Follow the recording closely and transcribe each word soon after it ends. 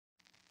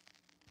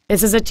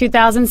This is a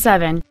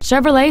 2007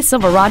 Chevrolet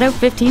Silverado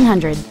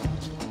 1500.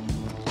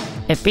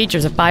 It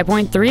features a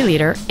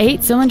 5.3-liter,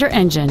 8-cylinder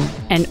engine,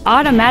 an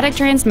automatic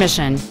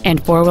transmission,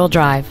 and 4-wheel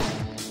drive.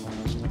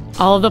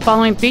 All of the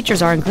following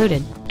features are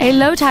included: a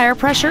low tire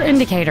pressure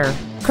indicator,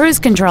 cruise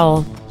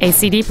control, a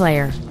CD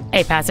player,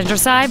 a passenger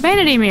side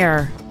vanity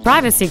mirror,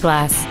 privacy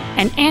glass,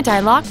 an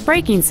anti-lock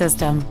braking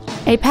system,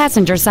 a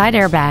passenger side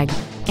airbag,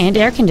 and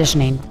air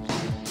conditioning.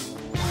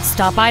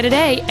 Stop by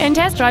today and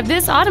test drive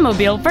this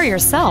automobile for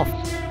yourself.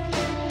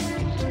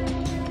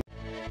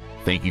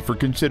 Thank you for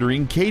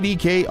considering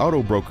KDK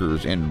Auto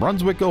Brokers in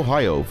Brunswick,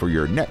 Ohio for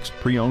your next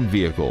pre-owned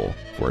vehicle.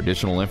 For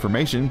additional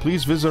information,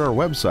 please visit our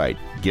website,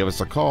 give us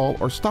a call,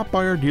 or stop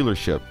by our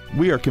dealership.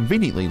 We are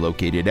conveniently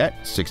located at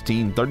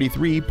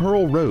 1633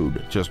 Pearl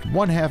Road, just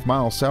 1/2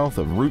 mile south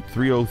of Route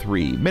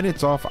 303,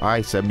 minutes off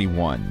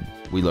I-71.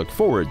 We look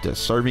forward to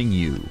serving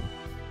you.